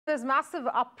There's massive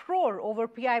uproar over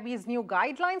PIB's new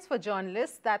guidelines for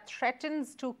journalists that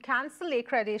threatens to cancel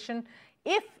accreditation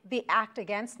if they act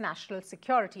against national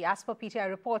security. As per PTI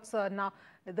reports, now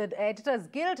the Editors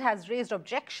Guild has raised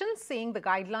objections, saying the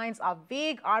guidelines are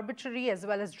vague, arbitrary, as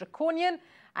well as draconian,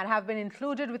 and have been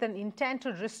included with an intent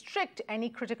to restrict any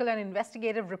critical and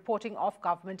investigative reporting of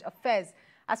government affairs.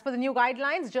 As per the new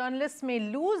guidelines, journalists may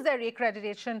lose their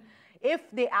accreditation if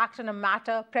they act in a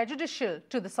matter prejudicial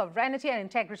to the sovereignty and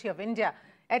integrity of India.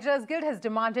 Editors Guild has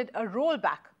demanded a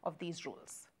rollback of these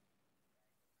rules.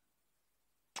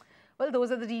 Well,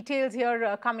 those are the details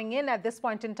here coming in at this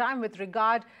point in time with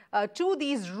regard to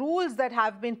these rules that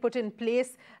have been put in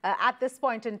place at this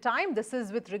point in time. This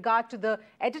is with regard to the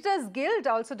Editors Guild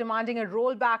also demanding a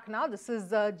rollback now. This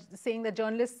is saying that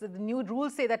journalists, the new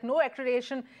rules say that no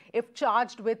accreditation if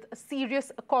charged with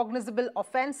serious cognizable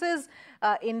offences.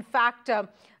 In fact,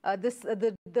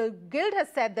 the Guild has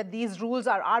said that these rules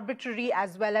are arbitrary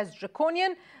as well as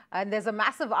draconian. And there's a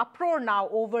massive uproar now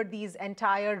over these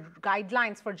entire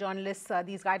guidelines for journalists.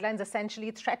 These guidelines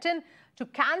essentially threaten to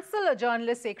cancel a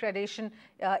journalist's accreditation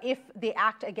if they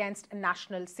act against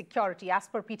national security. As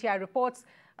per PTI reports,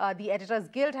 the Editors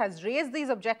Guild has raised these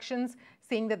objections,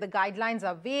 saying that the guidelines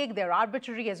are vague, they're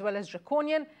arbitrary as well as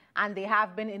draconian, and they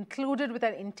have been included with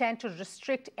an intent to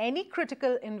restrict any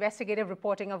critical investigative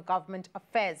reporting of government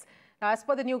affairs. Now, as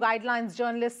per the new guidelines,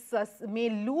 journalists may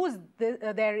lose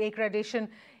their accreditation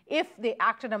if they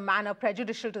act in a manner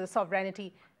prejudicial to the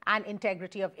sovereignty and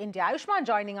integrity of India. Ayushman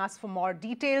joining us for more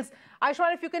details.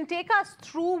 Ayushman, if you can take us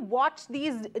through what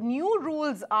these new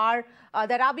rules are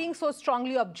that are being so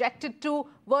strongly objected to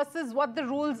versus what the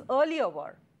rules earlier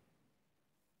were.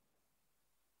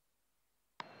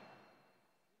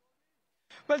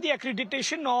 Well, the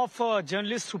accreditation of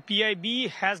journalists through PIB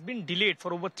has been delayed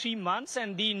for over 3 months,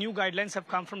 and the new guidelines have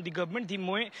come from the government.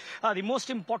 The most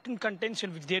important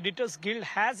contention which the Editors Guild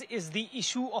has is the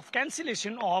issue of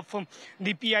cancellation of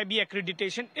the PIB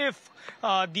accreditation if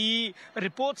the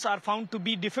reports are found to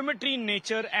be defamatory in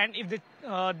nature, and if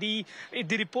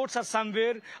the reports are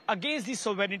somewhere against the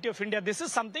sovereignty of India. This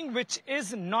is something which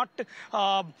is not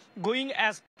going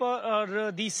as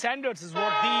per the standards, is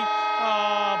what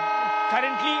the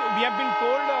currently we have been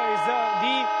told is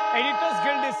the Editors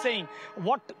Guild is saying.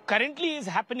 What currently is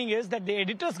happening is that the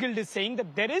Editors Guild is saying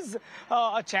that there is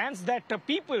a chance that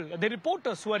people, the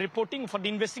reporters who are reporting for the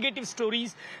investigative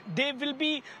stories, they will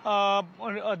be,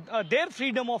 their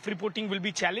freedom of reporting will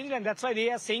be challenged, and that's why they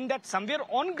are saying that somewhere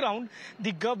on ground,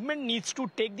 the government needs to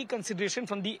take the consideration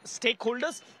from the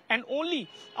stakeholders, and only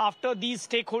after these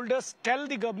stakeholders tell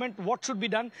the government what should be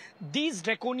done, these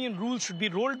draconian rules should be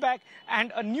rolled back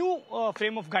and a new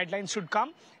frame of guidelines should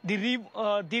come.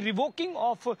 The revoking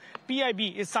of PIB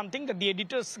is something that the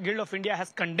Editors Guild of India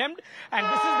has condemned, and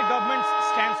this is the government's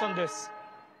stance on this.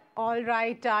 All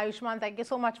right, Ayushman, thank you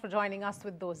so much for joining us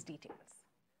with those details.